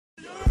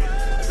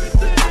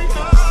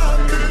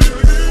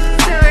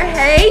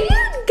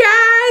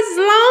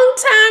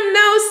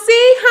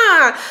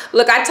time.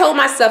 Look, I told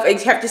myself, you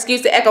have to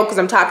excuse the echo because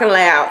I'm talking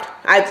loud.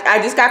 I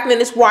just got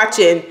finished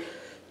watching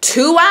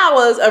 2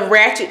 hours of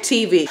Ratchet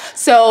TV.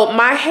 So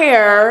my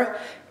hair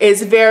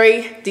is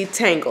very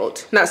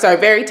detangled. No, sorry,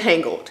 very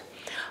tangled.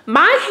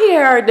 My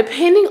hair,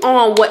 depending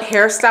on what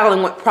hairstyle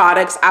and what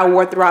products I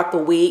wore throughout the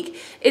week,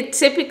 it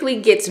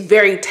typically gets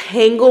very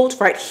tangled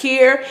right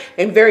here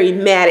and very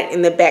matted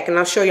in the back. And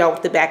I'll show y'all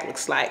what the back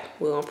looks like.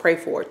 We're gonna pray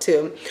for it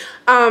too.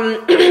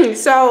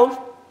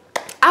 So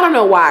I don't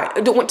know why.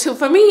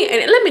 For me,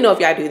 and let me know if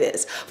y'all do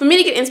this. For me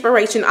to get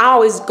inspiration, I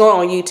always go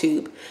on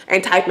YouTube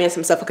and type in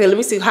some stuff. Okay, let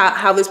me see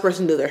how this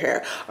person do their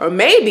hair. Or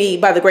maybe,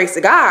 by the grace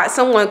of God,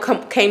 someone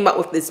came up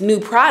with this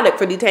new product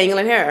for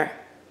detangling hair.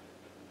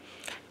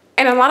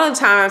 And a lot of the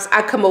times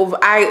I come over,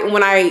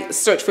 when I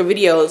search for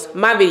videos,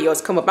 my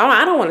videos come up.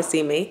 I don't want to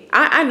see me.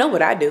 I know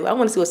what I do. I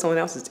want to see what someone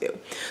else's do.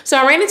 So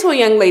I ran into a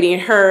young lady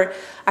and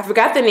I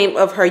forgot the name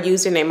of her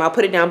username. I'll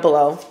put it down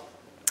below.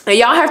 And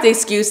y'all have to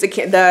excuse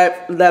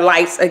the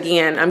lights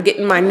again. I'm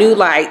getting my new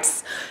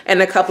lights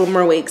in a couple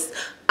more weeks.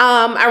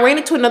 I ran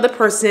into another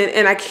person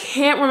and I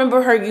can't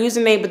remember her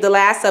username, but the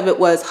last of it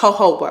was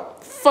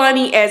jojoba.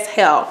 Funny as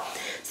hell.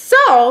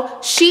 So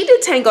she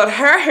detangled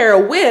her hair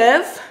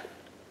with,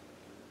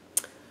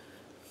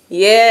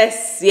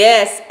 yes,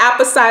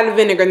 apple cider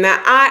vinegar.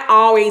 Now I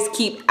always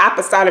keep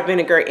apple cider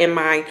vinegar in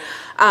my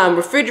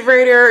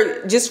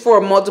refrigerator just for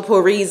multiple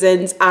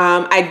reasons.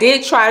 I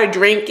did try to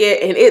drink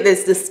it and it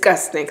is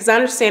disgusting because I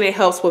understand it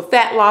helps with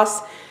fat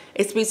loss.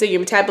 It speeds to your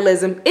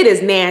metabolism. It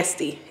is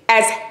nasty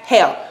as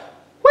hell.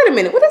 Wait a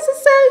minute, what does it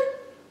say?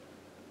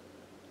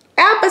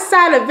 Apple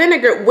cider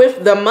vinegar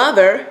with the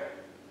mother.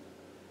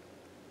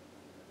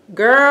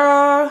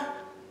 Girl,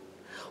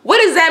 what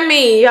does that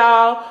mean,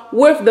 y'all?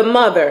 With the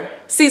mother.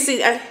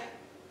 See,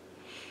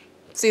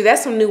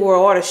 that's some New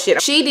World Order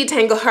shit. She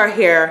detangled her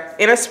hair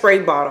in a spray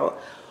bottle.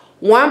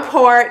 1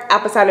 part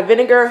apple cider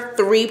vinegar,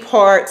 3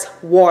 parts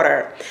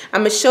water.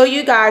 I'm gonna show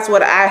you guys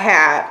what I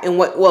have and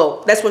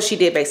well, that's what she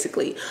did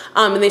basically.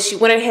 And then she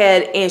went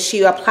ahead and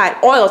she applied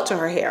oil to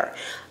her hair.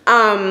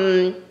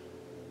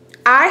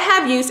 I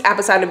have used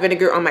apple cider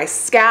vinegar on my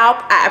scalp.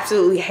 I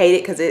absolutely hate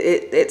it because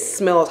it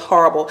smells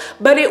horrible,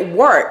 but it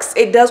works.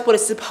 It does what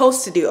it's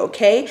supposed to do,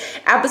 okay?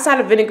 Apple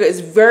cider vinegar is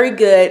very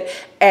good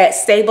at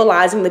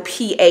stabilizing the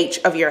pH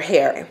of your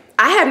hair.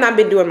 I have not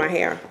been doing my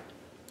hair.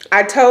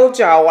 I told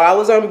y'all while I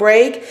was on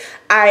break,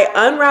 I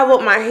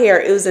unraveled my hair.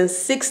 It was in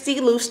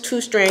 60 loose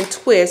 2-strand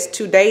twists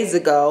 2 days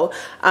ago.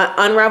 I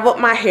unraveled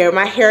my hair.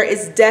 My hair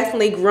is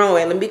definitely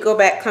growing. Let me come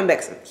back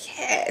some.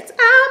 Yes,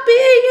 I'll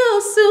be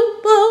your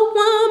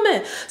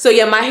superwoman. So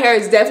yeah, my hair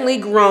is definitely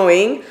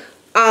growing.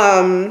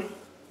 But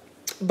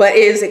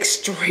it is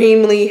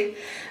extremely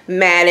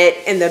matted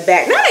in the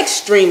back. Not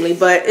extremely,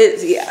 but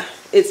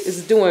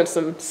it's doing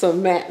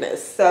some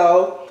madness.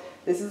 So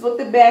this is what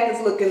the back is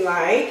looking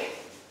like.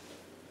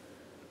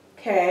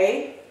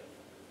 Okay.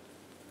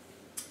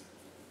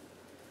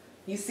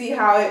 You see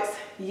how it's,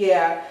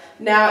 yeah.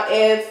 Now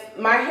if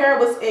my hair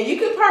was, and you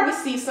could probably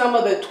see some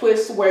of the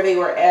twists where they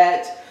were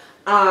at.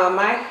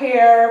 My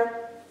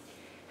hair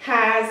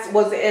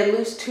was in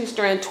loose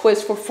 2-strand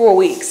twist for 4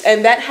 weeks.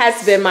 And that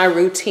has been my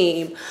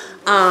routine.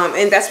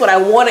 And that's what I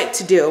wanted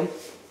to do.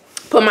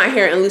 Put my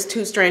hair in loose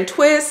 2-strand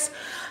twists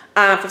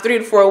for 3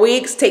 to 4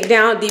 weeks. Take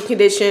down, deep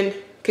condition,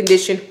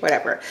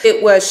 whatever.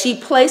 She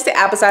placed the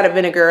apple cider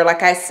vinegar,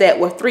 like I said,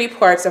 with 3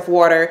 parts of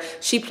water.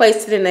 She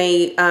placed it in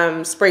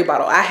a spray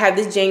bottle. I have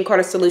this Jane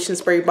Carter solution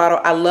spray bottle.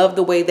 I love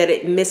the way that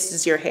it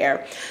mists your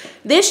hair.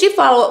 Then she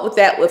followed up with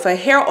that with a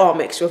hair oil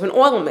mixture, with an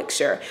oil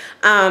mixture.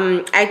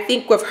 I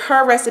think with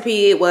her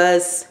recipe, it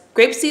was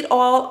grapeseed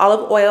oil,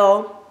 olive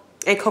oil,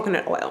 and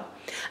coconut oil.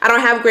 I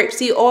don't have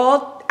grapeseed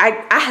oil.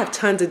 I have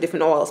tons of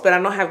different oils, but I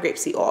don't have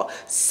grapeseed oil.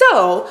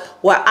 So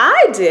what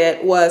I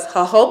did was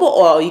jojoba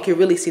oil. You can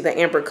really see the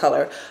amber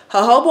color.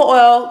 Jojoba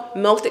oil,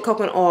 melted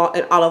coconut oil,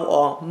 and olive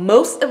oil.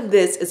 Most of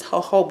this is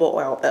jojoba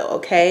oil though,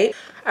 okay?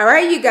 All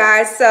right, you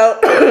guys, so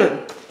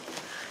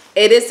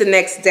it is the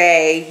next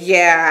day.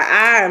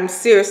 Yeah, I'm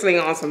seriously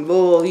on some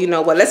bull. You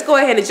know what? Let's go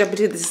ahead and jump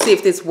into this to see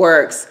if this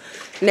works.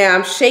 Now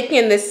I'm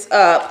shaking this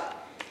up.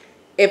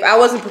 If I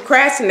wasn't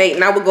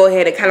procrastinating, I would go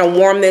ahead and kind of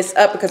warm this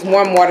up because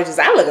warm water just,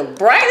 I look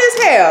bright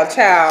as hell,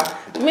 child.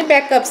 Let me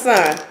back up,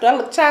 son. Do I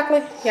look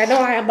chocolate? Yeah, I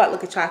know I am about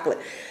looking chocolate.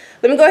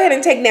 Let me go ahead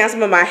and take down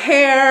some of my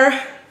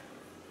hair.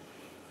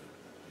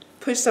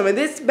 Push some of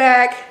this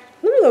back.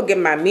 Let me go get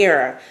my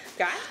mirror.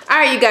 All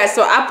right, you guys,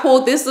 so I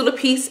pulled this little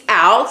piece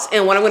out,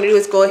 and what I'm gonna do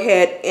is go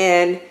ahead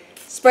and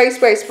spray.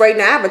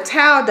 Now I have a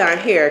towel down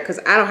here because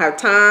I don't have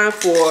time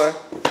for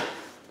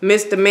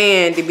Mr.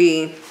 Man to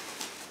be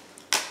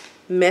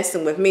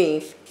messing with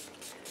me.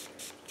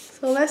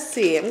 So let's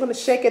see. I'm gonna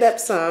shake it up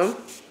some.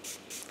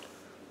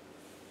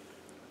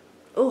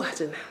 Oh, I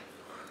didn't.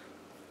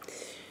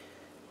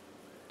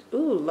 Oh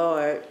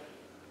Lord,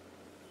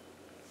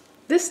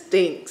 this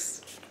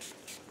stinks.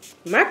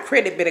 My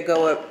credit better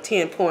go up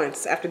 10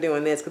 points after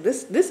doing this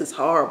because this is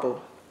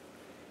horrible.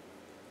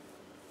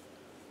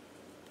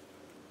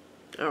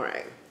 All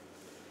right.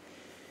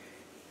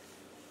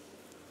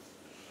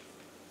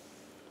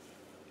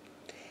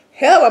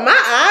 Hell, are my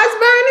eyes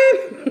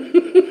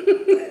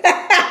burning?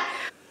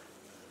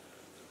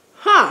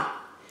 Huh.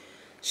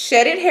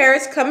 Shedded hair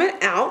is coming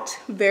out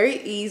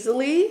very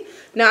easily.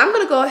 Now I'm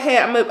gonna go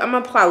ahead, I'm gonna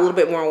apply a little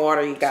bit more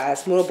water, you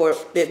guys, a little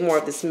bit more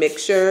of this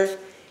mixture.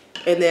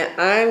 And then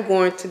I'm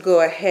going to go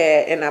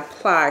ahead and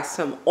apply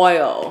some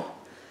oil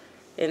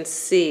and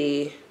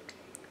see.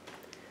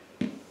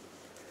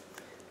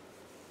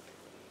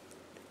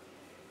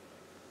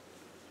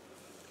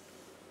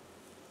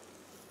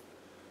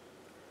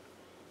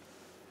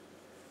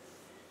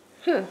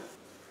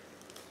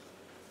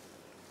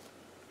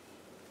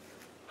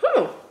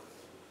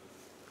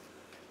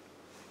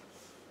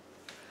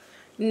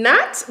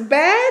 Not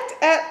bad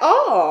at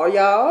all,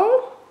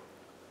 y'all.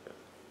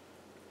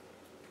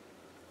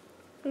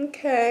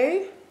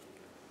 Okay.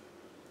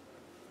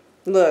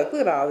 Look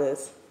at all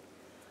this.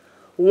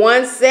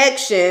 One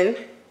section.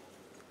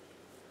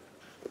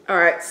 All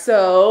right,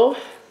 so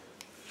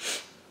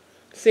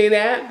see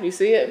that? You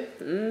see it?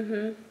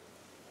 Mm-hmm.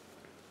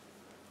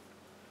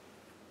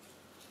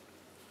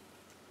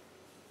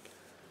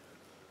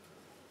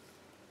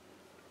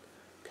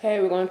 Okay,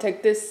 we're gonna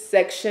take this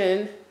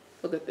section.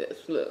 Look at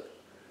this, look.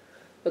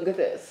 Look at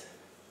this.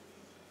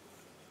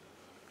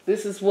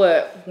 This is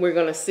what we're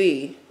gonna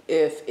see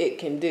if it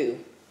can do.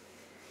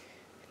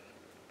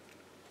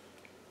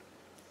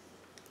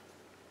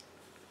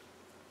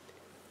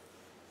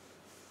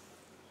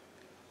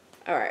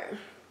 All right.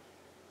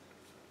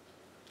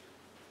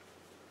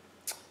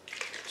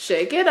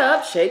 Shake it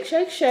up, shake,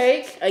 shake,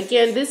 shake.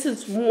 Again, this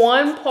is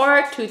 1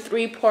 part to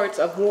 3 parts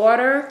of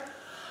water.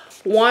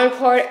 1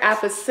 part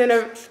apple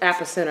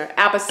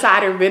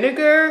cider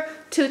vinegar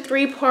to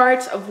 3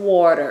 parts of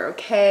water,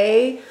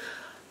 okay?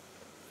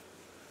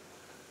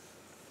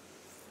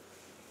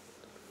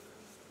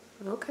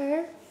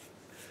 Okay.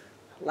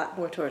 A lot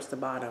more towards the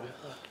bottom.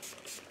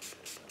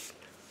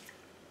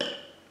 Let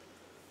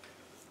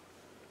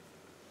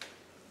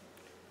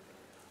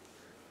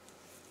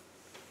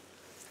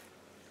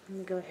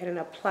me go ahead and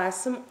apply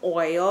some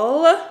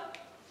oil.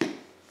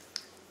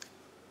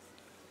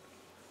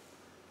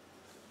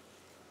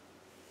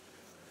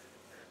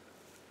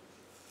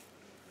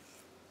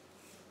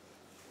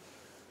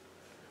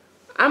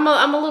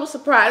 I'm a little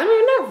surprised. I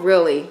mean,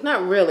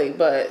 not really,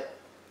 but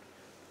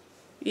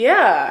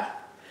yeah.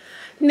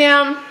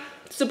 Now,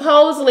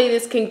 supposedly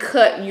this can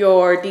cut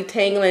your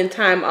detangling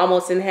time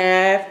almost in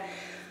half.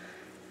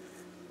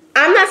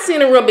 I'm not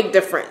seeing a real big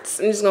difference.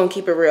 I'm just gonna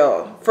keep it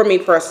real for me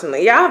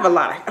personally. Y'all have a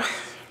lot of,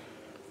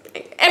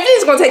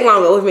 everything's gonna take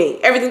longer with me.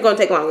 Everything's gonna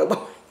take longer.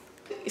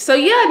 So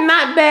yeah,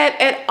 not bad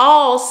at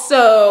all.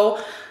 So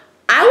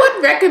I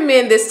would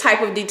recommend this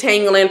type of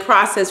detangling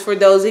process for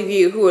those of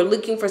you who are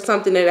looking for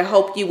something that'll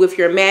help you with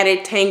your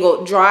matted,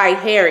 tangled, dry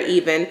hair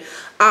even.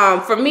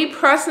 For me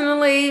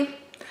personally,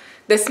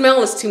 the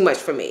smell is too much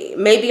for me.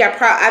 Maybe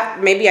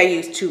I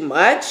used too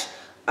much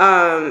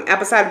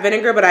apple cider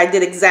vinegar, but I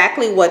did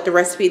exactly what the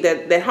recipe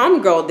that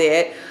homegirl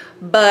did.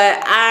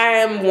 But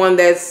I'm one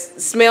that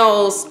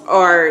smells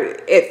are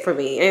it for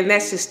me, and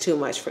that's just too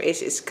much for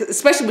issues,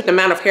 especially with the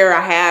amount of hair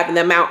I have and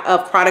the amount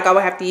of product I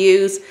would have to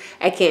use.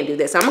 I can't do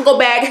this. So I'm gonna go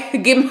back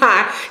and get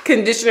my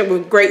conditioner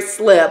with Great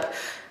Slip,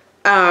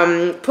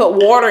 put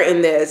water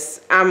in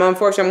this.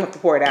 Unfortunately, I'm gonna have to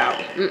pour it out.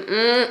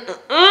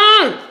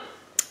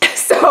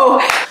 So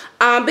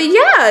but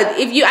yeah,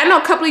 I know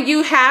a couple of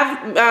you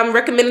have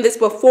recommended this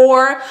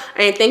before,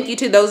 and thank you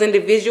to those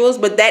individuals.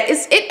 But that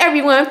is it,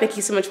 everyone. Thank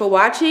you so much for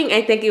watching,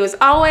 and thank you as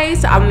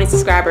always to all my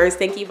subscribers.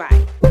 Thank you.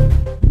 Bye.